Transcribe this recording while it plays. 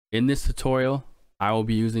In this tutorial, I will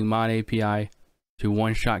be using mod API to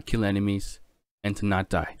one-shot kill enemies and to not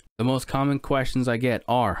die. The most common questions I get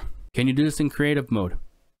are, can you do this in creative mode?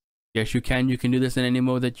 Yes, you can. You can do this in any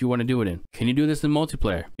mode that you want to do it in. Can you do this in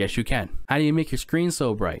multiplayer? Yes, you can. How do you make your screen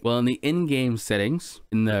so bright? Well, in the in-game settings,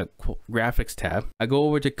 in the graphics tab, I go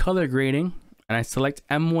over to color grading and I select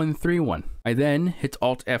M131. I then hit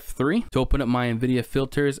Alt F3 to open up my NVIDIA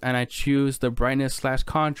filters and I choose the brightness /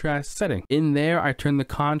 contrast setting. In there, I turn the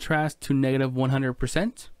contrast to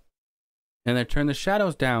 -100% and I turn the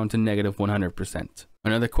shadows down to -100%.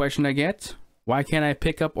 Another question I get, why can't I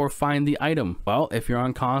pick up or find the item? Well, if you're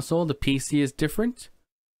on console, the PC is different.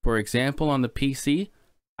 For example, on the PC,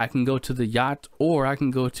 I can go to the yacht or I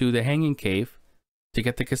can go to the hanging cave to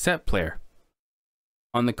get the cassette player.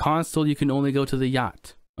 On the console, you can only go to the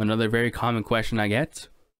yacht. Another very common question I get,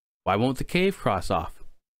 why won't the cave cross off?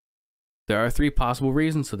 There are 3 possible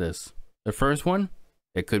reasons for this. The first one,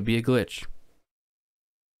 it could be a glitch.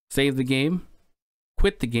 Save the game,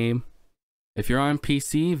 quit the game. If you're on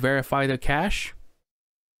PC, verify the cache,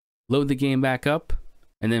 load the game back up,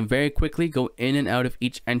 and then very quickly go in and out of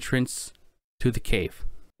each entrance to the cave.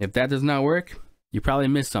 If that does not work, you probably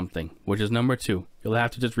missed something, which is number 2. You'll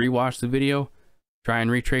have to just rewatch the video, try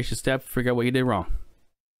and retrace your steps, figure out what you did wrong.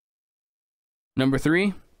 Number 3,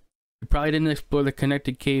 you probably didn't explore the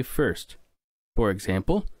connected cave first. For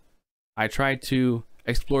example, I tried to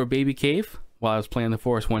explore Baby Cave while I was playing the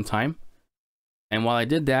forest one time. And while I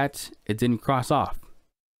did that, it didn't cross off.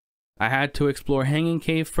 I had to explore Hanging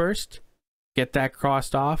Cave first, get that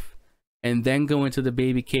crossed off, and then go into the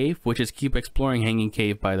Baby Cave, which is keep exploring Hanging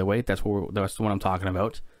Cave, by the way. That's what I'm talking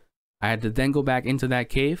about. I had to then go back into that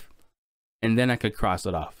cave, and then I could cross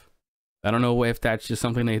it off. I don't know if that's just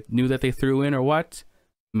something they knew that they threw in or what.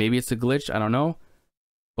 Maybe it's a glitch, I don't know.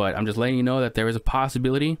 But I'm just letting you know that there is a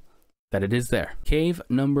possibility that it is there. Cave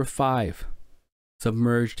number 5,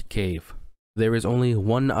 Submerged Cave. There is only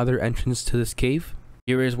one other entrance to this cave.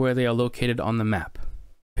 Here is where they are located on the map.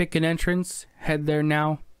 Pick an entrance, head there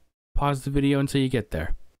now, pause the video until you get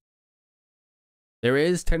there. There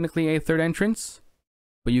is technically a 3rd entrance,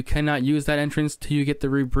 but you cannot use that entrance till you get the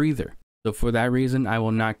rebreather. So for that reason, I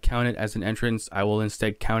will not count it as an entrance, I will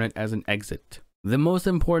instead count it as an exit. The most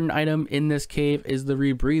important item in this cave is the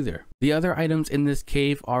rebreather. The other items in this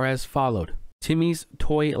cave are as followed. Timmy's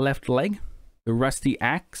toy left leg, the rusty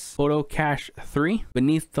axe, photo cache 3,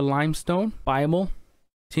 beneath the limestone, Bible,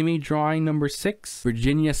 Timmy drawing number 6,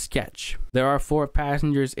 Virginia sketch. There are 4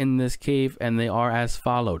 passengers in this cave and they are as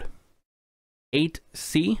followed.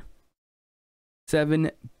 8C,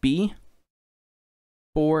 7B,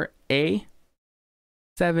 4A,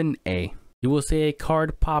 7A. You will see a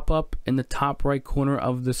card pop up in the top right corner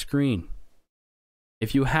of the screen.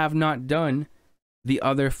 If you have not done the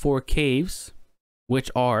other 4 caves, which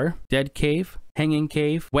are Dead Cave, Hanging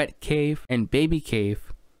Cave, Wet Cave, and Baby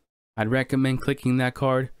Cave, I'd recommend clicking that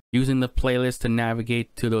card, using the playlist to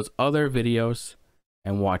navigate to those other videos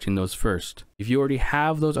and watching those first. If you already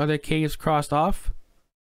have those other caves crossed off,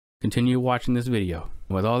 continue watching this video.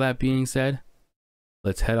 With all that being said,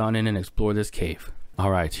 let's head on in and explore this cave.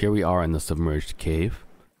 Alright, here we are in the Submerged Cave.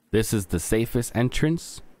 This is the safest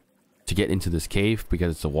entrance to get into this cave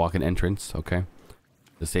because it's a walk-in entrance, okay?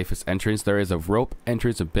 The safest entrance. There is a rope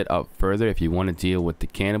entrance a bit up further if you want to deal with the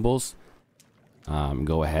cannibals.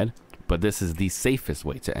 Go ahead. But this is the safest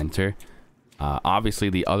way to enter. Obviously,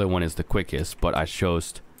 the other one is the quickest, but I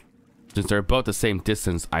chose, since they're about the same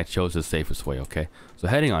distance, I chose the safest way, okay? So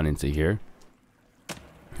heading on into here.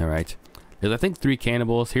 Alright. There's, I think, 3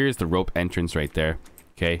 cannibals. Here's the rope entrance right there,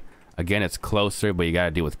 okay? Again, it's closer, but you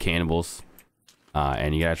gotta deal with cannibals.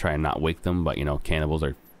 And you gotta try and not wake them, but, you know, cannibals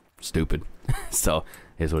are stupid. So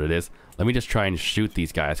here's what it is. Let me just try and shoot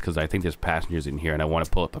these guys because I think there's passengers in here and I want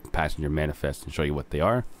to pull up a passenger manifest and show you what they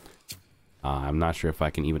are. I'm not sure if I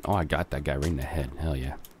can even... Oh, I got that guy right in the head. Hell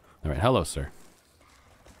yeah. All right. Hello, sir.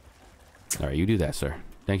 All right. You do that, sir.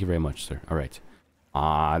 Thank you very much, sir. All right.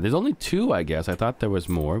 There's only 2, I guess. I thought there was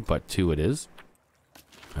more, but 2 it is.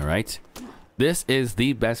 All right. This is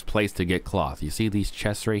the best place to get cloth. You see these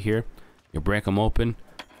chests right here? You break them open.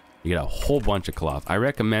 You get a whole bunch of cloth. I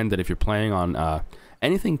recommend that if you're playing on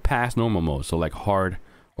anything past normal mode, so like hard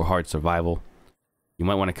or hard survival, you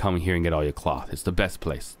might want to come here and get all your cloth. It's the best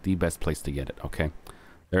place to get it, okay?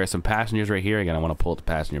 There are some passengers right here. Again, I want to pull up the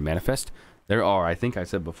passenger manifest. There are, I think I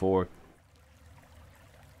said before,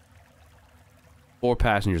 4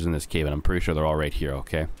 passengers in this cave, and I'm pretty sure they're all right here,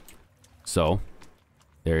 okay? So,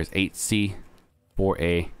 there's 8C,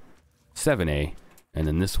 4A, 7A, and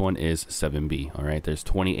then this one is 7B. All right, there's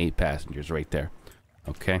 28 passengers right there.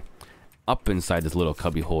 Okay, up inside this little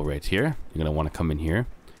cubby hole right here, you're gonna want to come in here.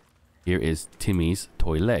 Here is Timmy's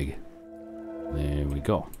toy leg. There we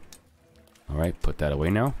go. Alright, put that away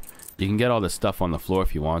now. You can get all this stuff on the floor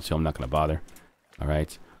if you want to. I'm not going to bother.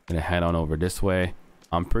 Alright, gonna head on over this way.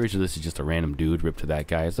 I'm pretty sure this is just a random dude. Rip to that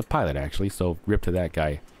guy. It's a pilot, actually, so rip to that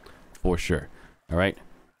guy for sure. Alright.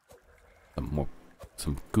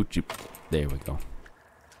 Some Gucci. There we go.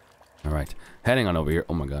 Alright, heading on over here.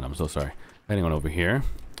 Oh my god, I'm so sorry. Heading on over here.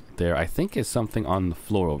 There, I think, is something on the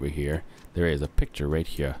floor over here. There is a picture right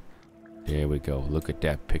here. There we go. Look at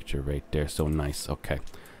that picture right there. So nice. Okay.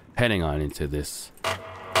 Heading on into this,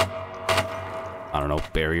 I don't know,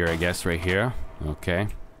 barrier, I guess, right here. Okay.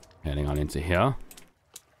 Heading on into here.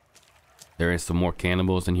 There is some more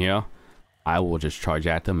cannibals in here. I will just charge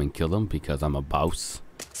at them and kill them because I'm a boss.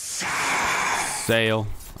 Sail.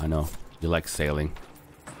 I know. You like sailing.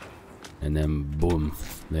 And then boom.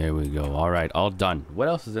 There we go. Alright, all done. What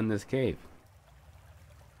else is in this cave?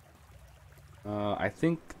 I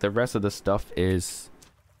think the rest of the stuff is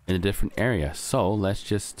in a different area. So let's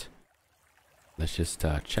just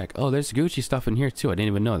check. Oh, there's Gucci stuff in here too. I didn't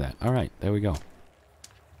even know that. Alright, there we go.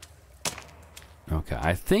 Okay,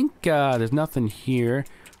 I think there's nothing here.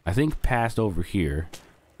 I think past over here,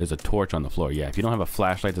 there's a torch on the floor. Yeah, if you don't have a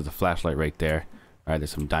flashlight, there's a flashlight right there. Alright,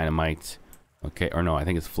 there's some dynamite. Okay, or no, I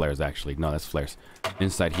think it's flares actually. No, that's flares.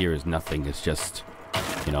 Inside here is nothing. It's just,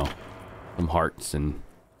 you know, some hearts and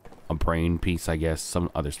a brain piece, I guess.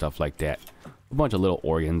 Some other stuff like that. A bunch of little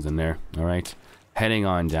organs in there. Alright, heading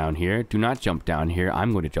on down here. Do not jump down here.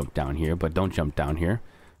 I'm going to jump down here, but don't jump down here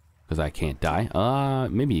because I can't die.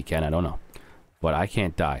 Maybe you can, I don't know. But I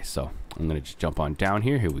can't die, so I'm going to just jump on down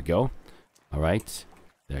here. Here we go. Alright,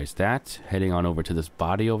 there's that. Heading on over to this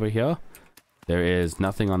body over here. There is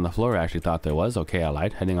nothing on the floor. I actually thought there was. Okay, I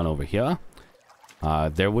lied. Heading on over here.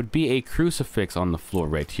 There would be a crucifix on the floor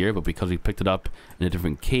right here, but because we picked it up in a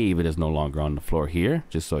different cave, it is no longer on the floor here,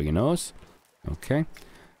 just so you know. Okay.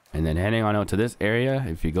 And then heading on out to this area,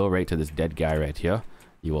 if you go right to this dead guy right here,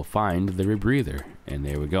 you will find the rebreather. And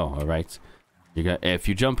there we go. All right. If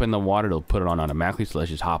you jump in the water, it'll put it on automatically, so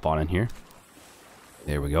let's just hop on in here.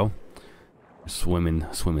 There we go. Swimming,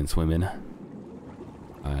 swimming, swimming.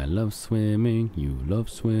 I love swimming, you love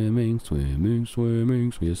swimming, swimming,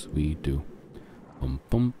 swimming, yes we do. Boom,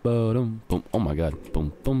 boom, ba-dum, boom. Oh my god.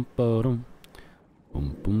 Boom, boom, ba-dum.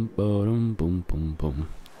 Boom, boom, ba-dum, boom, boom, boom.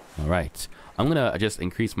 Alright. I'm gonna just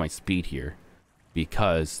increase my speed here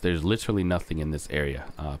because there's literally nothing in this area.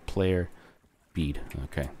 Player speed.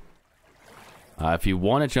 Okay. If you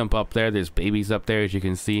want to jump up there, there's babies up there, as you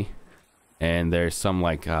can see. And there's some,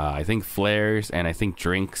 like, I think flares, and I think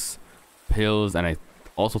drinks, pills, and I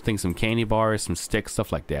also think some candy bars, some sticks,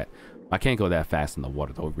 stuff like that. I can't go that fast in the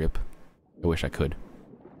water though. Rip. I wish I could.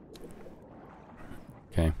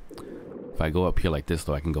 Okay. If I go up here like this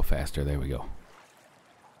though, I can go faster. There we go.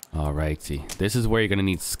 Alrighty. This is where you're gonna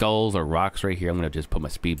need skulls or rocks right here. I'm gonna just put my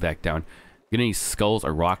speed back down. You're gonna need skulls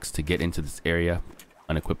or rocks to get into this area.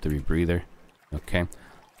 Unequip the rebreather. Okay.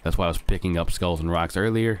 That's why I was picking up skulls and rocks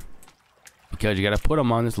earlier. Because you gotta put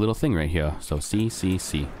them on this little thing right here. So C.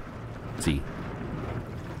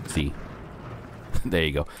 There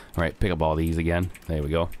you go. Alright, pick up all these again. There we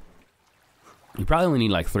go. You probably only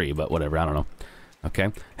need like 3, but whatever, I don't know.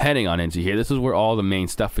 Okay, heading on into here. This is where all the main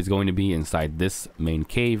stuff is going to be, inside this main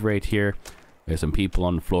cave right here. There's some people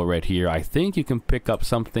on the floor right here. I think you can pick up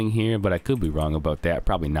something here, but I could be wrong about that.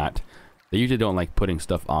 Probably not. They usually don't like putting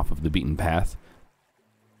stuff off of the beaten path.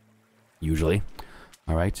 Usually.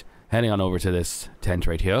 Alright, heading on over to this tent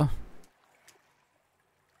right here.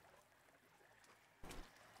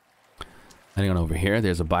 Heading on over here,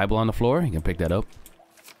 there's a Bible on the floor. You can pick that up.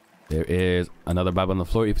 There is another Bible on the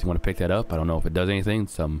floor if you want to pick that up. I don't know if it does anything.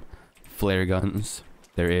 Some flare guns.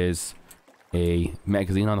 There is a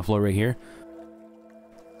magazine on the floor right here.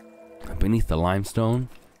 Beneath the limestone.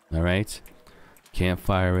 Alright.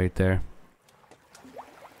 Campfire right there.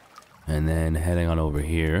 And then heading on over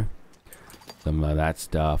here. Some of that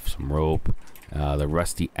stuff. Some rope. The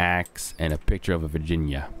rusty axe. And a picture of a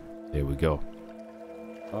Virginia. There we go.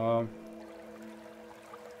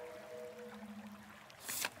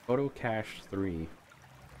 Photo cache 3.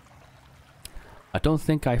 I don't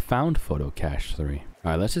think I found photo cache 3.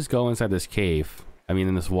 Alright, let's just go inside this cave. I mean,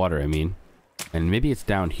 in this water, I mean. And maybe it's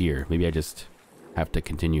down here. Maybe I just have to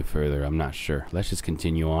continue further. I'm not sure. Let's just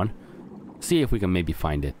continue on. See if we can maybe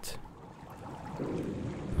find it.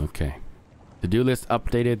 Okay. To-do list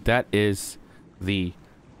updated. That is the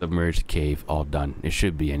submerged cave all done. It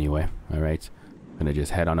should be anyway. Alright. Gonna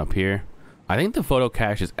just head on up here. I think the photo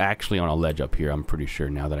cache is actually on a ledge up here. I'm pretty sure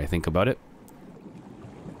now that I think about it.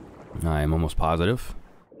 I'm almost positive.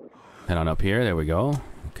 Head on up here. There we go.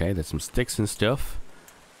 Okay, there's some sticks and stuff.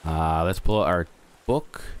 Let's pull out our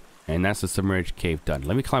book, and that's the submerged cave done.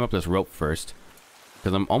 Let me climb up this rope first,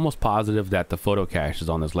 because I'm almost positive that the photo cache is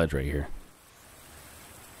on this ledge right here.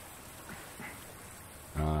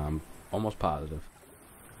 Almost positive.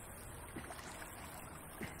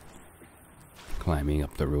 Climbing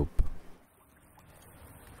up the rope.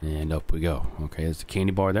 And up we go. Okay, there's the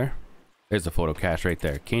candy bar there. There's the photo cache right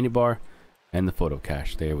there. Candy bar and the photo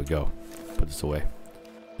cache. There we go. Put this away.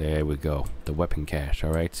 There we go. The weapon cache.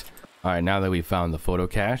 Alright. Alright, now that we found the photo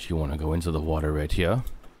cache, you want to go into the water right here.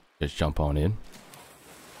 Just jump on in.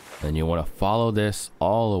 Then you want to follow this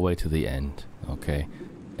all the way to the end. Okay.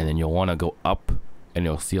 And then you'll want to go up and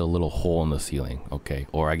you'll see a little hole in the ceiling. Okay.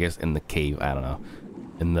 Or I guess in the cave. I don't know.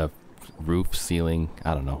 In the roof, ceiling.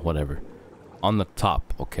 I don't know. Whatever. On the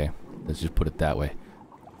top. Okay. Let's just put it that way.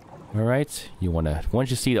 Alright. You want to, once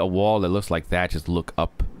you see a wall that looks like that, just look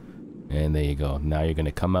up. And there you go. Now you're going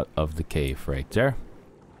to come out of the cave right there.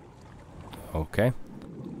 Okay.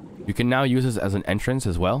 You can now use this as an entrance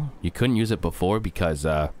as well. You couldn't use it before because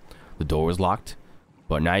the door was locked.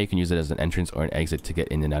 But now you can use it as an entrance or an exit to get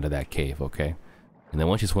in and out of that cave. Okay. And then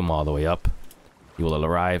once you swim all the way up, you will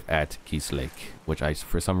arrive at Goose Lake, which I,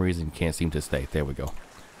 for some reason, can't seem to stay. There we go.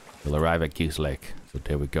 You'll arrive at Goose Lake. So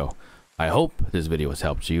there we go. I hope this video has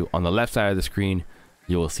helped you. On the left side of the screen,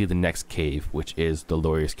 you will see the next cave, which is the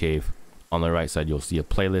Lawyer's Cave. On the right side, you'll see a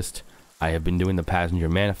playlist. I have been doing the Passenger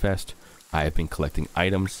Manifest. I have been collecting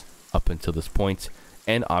items up until this point,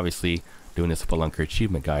 and obviously doing the Spelunker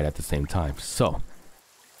achievement guide at the same time. So,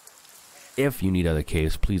 if you need other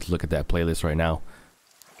caves, please look at that playlist right now.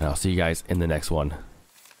 And I'll see you guys in the next one.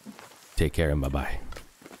 Take care and bye-bye.